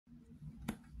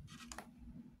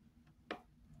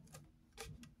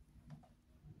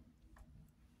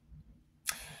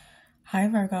Hi,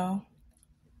 Virgo.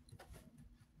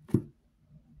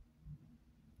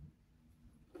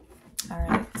 All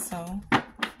right, so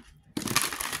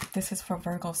this is for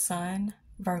Virgo Sun,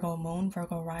 Virgo Moon,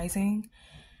 Virgo Rising,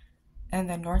 and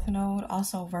the North Node,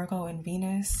 also Virgo and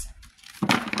Venus.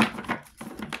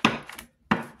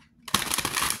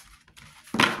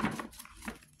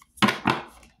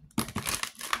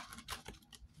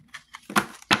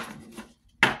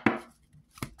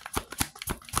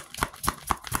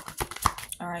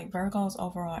 All right, Virgo's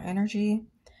overall energy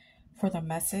for the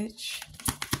message.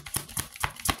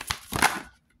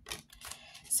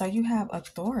 So you have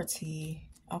authority,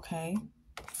 okay?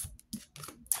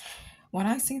 When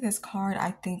I see this card,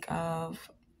 I think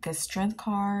of the Strength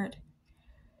card.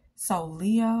 So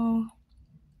Leo,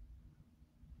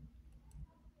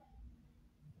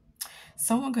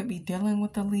 someone could be dealing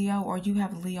with the Leo, or you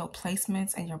have Leo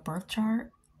placements in your birth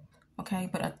chart, okay?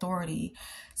 But authority.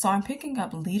 So I'm picking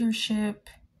up leadership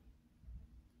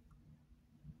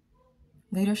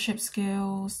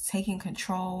skills, taking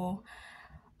control,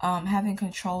 having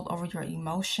control over your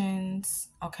emotions,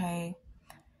 okay?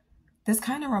 This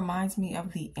kind of reminds me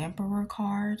of the Emperor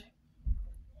card,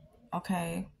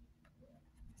 okay?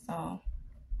 So,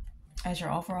 as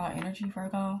your overall energy,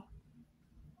 Virgo.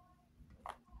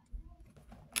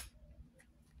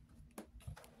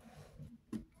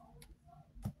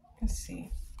 Let's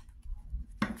see.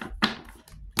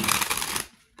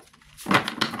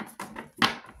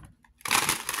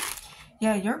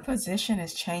 Yeah, your position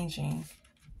is changing.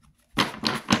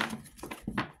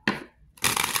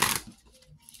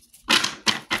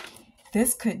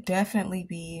 This could definitely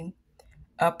be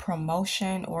a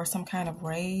promotion or some kind of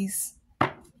raise.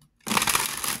 All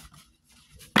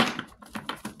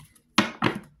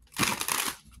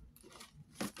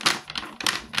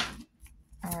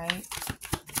right.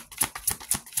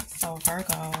 So,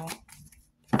 Virgo.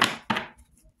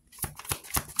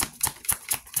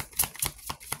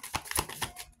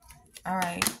 All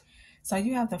right. So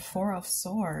you have the Four of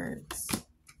Swords.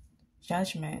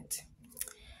 Judgment.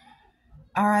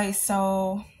 All right.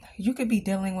 So you could be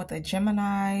dealing with a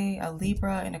Gemini, a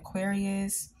Libra, an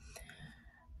Aquarius.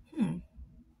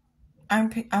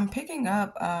 I'm picking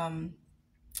up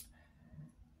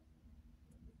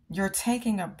you're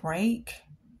taking a break,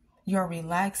 you're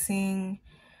relaxing,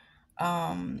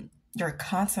 you're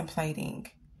contemplating,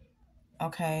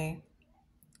 okay,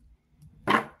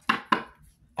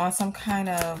 on some kind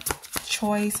of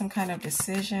choice, some kind of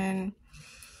decision.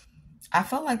 I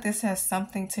feel like this has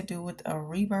something to do with a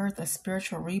rebirth, a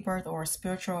spiritual rebirth, or a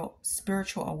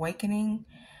spiritual awakening,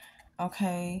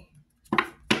 okay.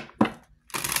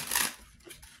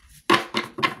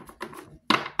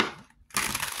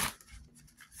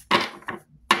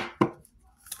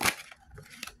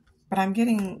 But I'm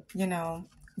getting,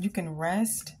 you can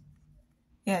rest.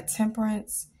 Yeah,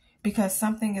 temperance, because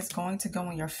something is going to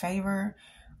go in your favor,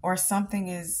 or something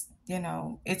is,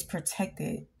 it's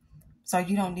protected. So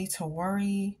you don't need to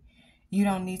worry. You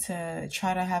don't need to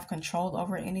try to have control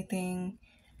over anything.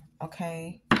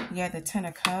 Okay. Yeah, the Ten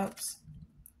of Cups.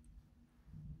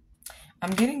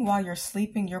 I'm getting while you're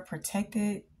sleeping, you're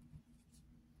protected.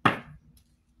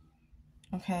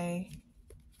 Okay.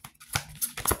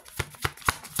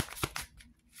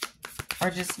 Or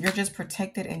you're just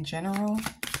protected in general.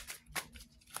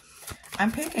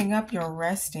 I'm picking up you're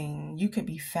resting. You could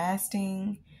be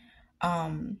fasting.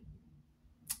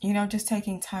 Just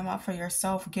taking time out for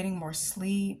yourself, getting more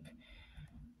sleep.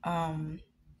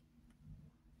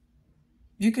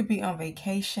 You could be on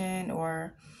vacation,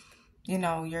 or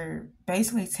you're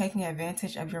basically taking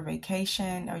advantage of your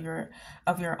vacation or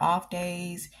your off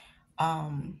days.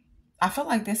 I feel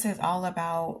like this is all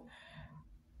about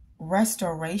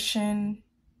restoration,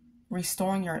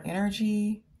 restoring your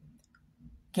energy,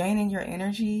 gaining your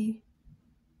energy,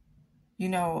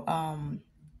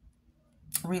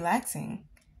 relaxing.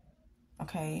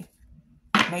 Okay.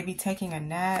 Maybe taking a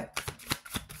nap.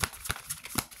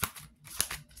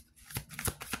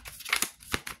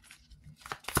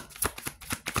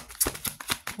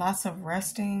 Lots of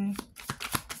resting.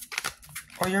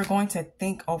 Or you're going to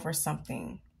think over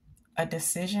something. A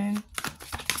decision.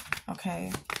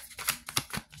 Okay.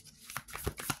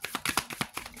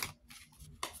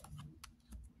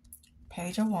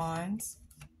 Page of Wands.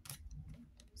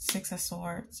 Six of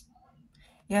Swords.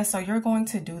 Yeah, so you're going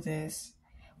to do this.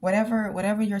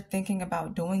 Whatever you're thinking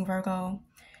about doing, Virgo,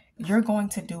 you're going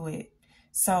to do it.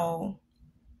 So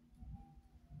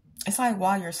it's like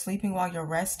while you're sleeping, while you're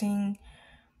resting,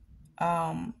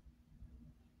 you're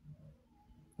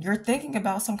thinking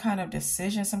about some kind of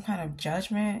decision, some kind of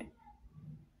judgment.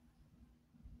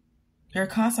 You're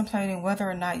contemplating whether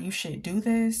or not you should do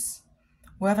this.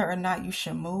 whether or not you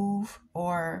should move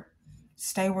or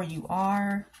stay where you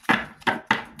are.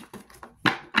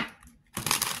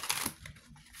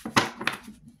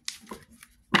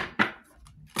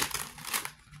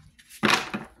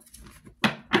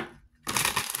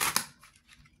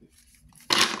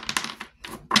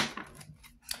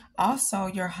 Also,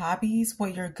 your hobbies,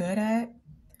 what you're good at,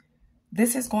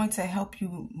 this is going to help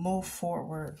you move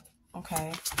forward,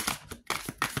 okay?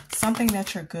 Something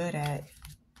that you're good at.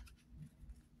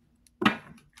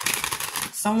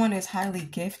 Someone is highly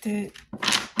gifted,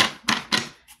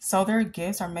 so their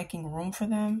gifts are making room for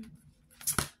them.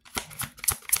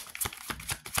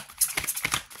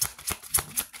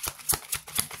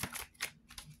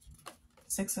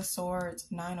 Six of Swords,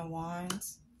 Nine of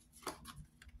Wands,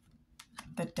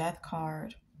 the Death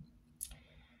card.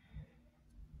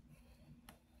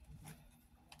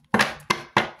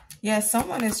 Yeah,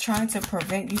 someone is trying to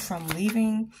prevent you from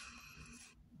leaving.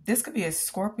 This could be a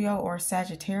Scorpio or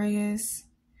Sagittarius.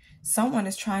 Someone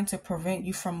is trying to prevent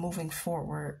you from moving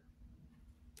forward.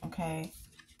 Okay.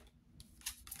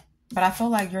 But I feel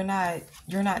like you're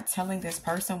not telling this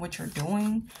person what you're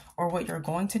doing or what you're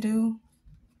going to do.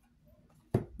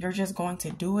 You're just going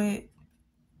to do it.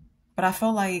 But I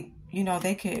feel like, you know,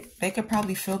 they could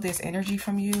probably feel this energy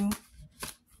from you.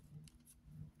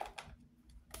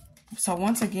 So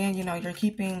once again, you know, you're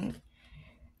keeping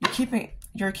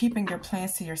your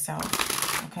plans to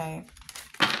yourself, okay?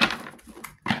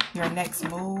 Your next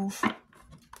move,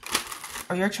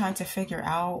 or you're trying to figure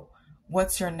out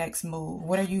what's your next move.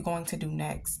 What are you going to do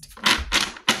next?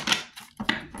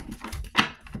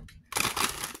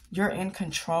 You're in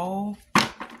control,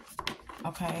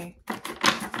 okay?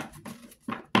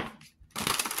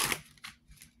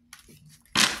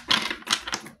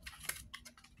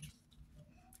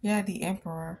 Yeah, the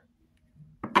Emperor.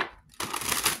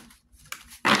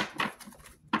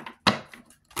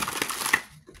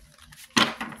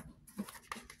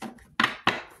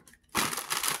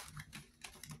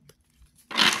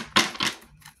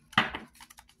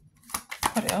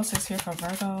 What else is here for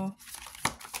Virgo?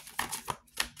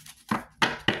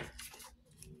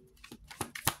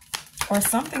 Or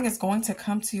something is going to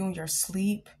come to you in your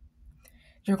sleep.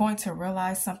 You're going to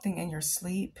realize something in your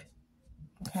sleep,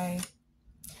 okay?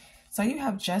 So you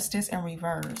have Justice in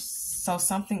reverse. So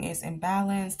something is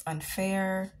imbalanced,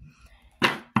 unfair.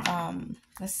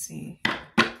 Let's see.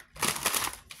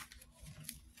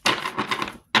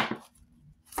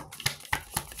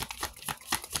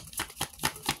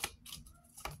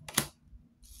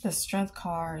 The Strength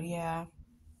card, yeah.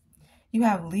 You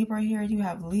have Libra here. You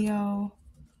have Leo.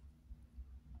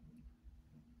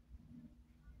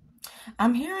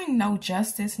 I'm hearing no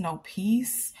justice, no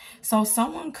peace. So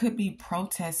someone could be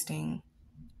protesting.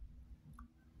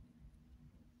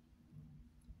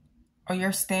 Or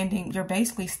you're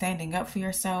basically standing up for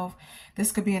yourself.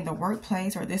 This could be in the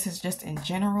workplace, or this is just in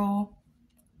general.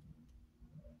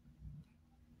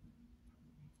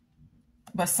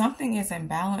 But something is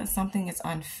imbalanced, something is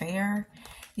unfair.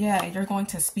 Yeah, you're going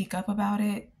to speak up about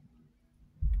it.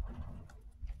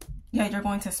 Yeah, you're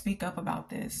going to speak up about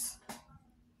this.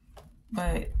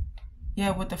 But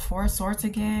yeah, with the Four of Swords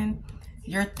again,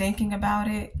 you're thinking about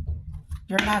it.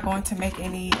 You're not going to make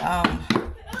any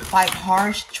like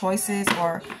harsh choices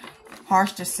or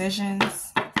harsh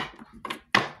decisions.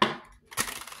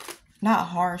 Not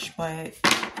harsh, but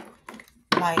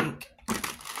like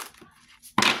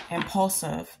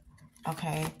impulsive.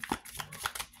 Okay.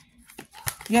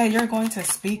 Yeah, you're going to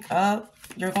speak up.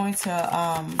 You're going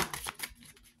to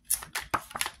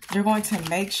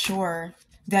make sure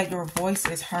that your voice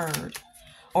is heard.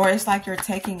 Or it's like you're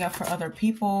taking up for other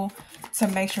people to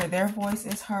make sure their voice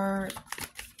is heard.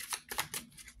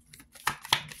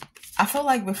 I feel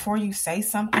like before you say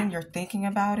something, you're thinking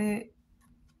about it.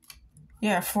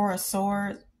 Yeah, Four of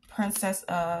Swords, Princess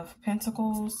of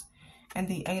Pentacles, and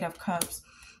the Eight of Cups.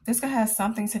 This could have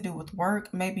something to do with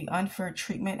work, maybe unfair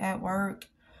treatment at work.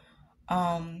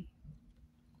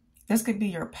 This could be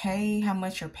your pay, how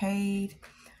much you're paid.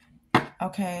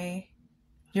 Okay.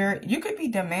 You could be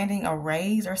demanding a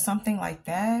raise or something like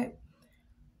that.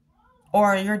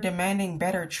 Or you're demanding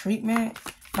better treatment.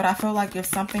 But I feel like if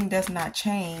something does not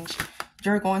change,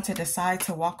 you're going to decide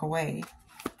to walk away.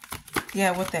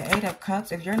 Yeah, with the Eight of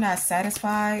Cups, if you're not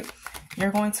satisfied,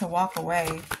 you're going to walk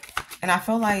away. And I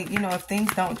feel like, you know, if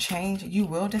things don't change, you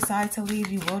will decide to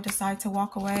leave. You will decide to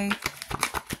walk away.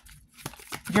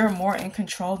 You're more in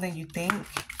control than you think.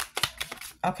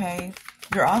 Okay.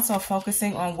 You're also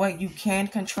focusing on what you can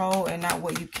control and not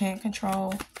what you can't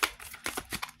control.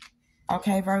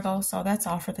 Okay, Virgo, so that's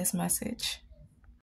all for this message.